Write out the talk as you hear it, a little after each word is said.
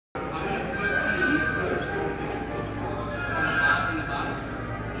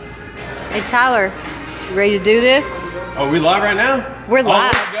Hey Tyler, you ready to do this? Oh, we live right now? We're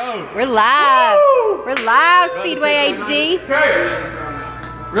live. Let's go. We're live. Woo! We're live, Speedway HD.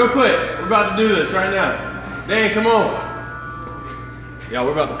 Okay, real quick, we're about to do this right now. Dan, come on. Yeah,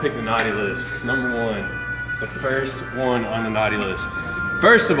 we're about to pick the naughty list. Number one, the first one on the naughty list.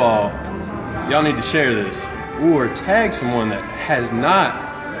 First of all, y'all need to share this or tag someone that has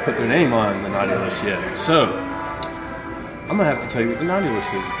not put their name on the naughty list yet. So, I'm gonna have to tell you what the naughty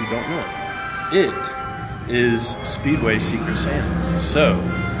list is if you don't know. It is Speedway Secret Santa. So,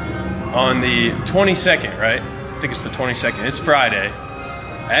 on the 22nd, right? I think it's the 22nd, it's Friday.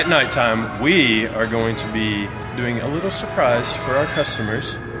 At nighttime, we are going to be doing a little surprise for our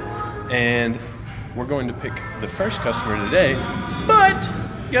customers. And we're going to pick the first customer today. But,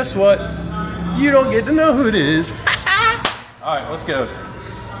 guess what? You don't get to know who it is. Alright, let's go.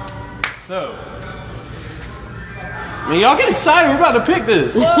 So, I mean, y'all get excited. We're about to pick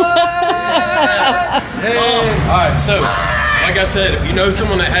this. Hey. All right, so like I said, if you know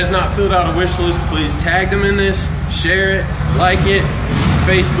someone that has not filled out a wish list, please tag them in this, share it, like it,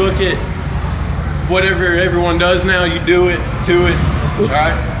 Facebook it, whatever everyone does now. You do it to it. All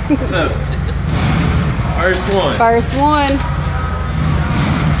right. So, first one. First one.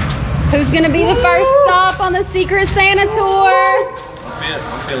 Who's gonna be the first stop on the Secret Santa tour? I'm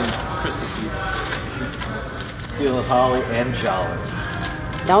feeling Christmassy. Feeling holly and jolly.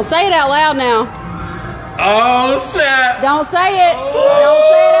 Don't say it out loud now. Oh snap! Don't say it. Don't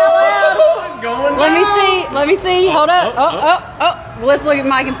say it out loud. It's going Let me down. see. Let me see. Hold up. Oh. Let's look at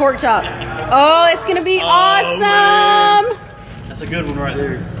Mike and Pork Chop. Oh, it's gonna be awesome. Man. That's a good one right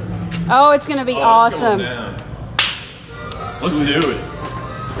there. Oh, it's gonna be It's awesome. going down. Let's do it.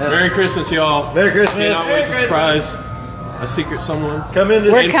 Merry Christmas, y'all. Merry Christmas. Cannot wait to surprise a secret someone. Come in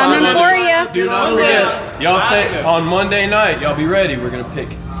this We're coming for you. Do not forget. Y'all stay on Monday night. Y'all be ready. We're gonna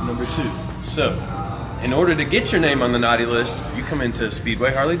pick number 2. So, in order to get your name on the naughty list, you come into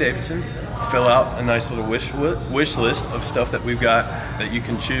Speedway Harley Davidson, fill out a nice little wish list of stuff that we've got that you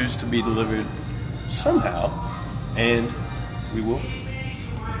can choose to be delivered somehow, and we will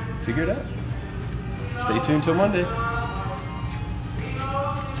figure it out. Stay tuned till Monday.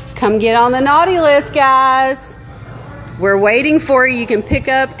 Come get on the naughty list, guys. We're waiting for you. You can pick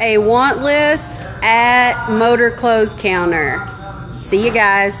up a want list at Motor Clothes Counter. See you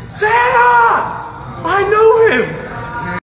guys. Santa! I know him!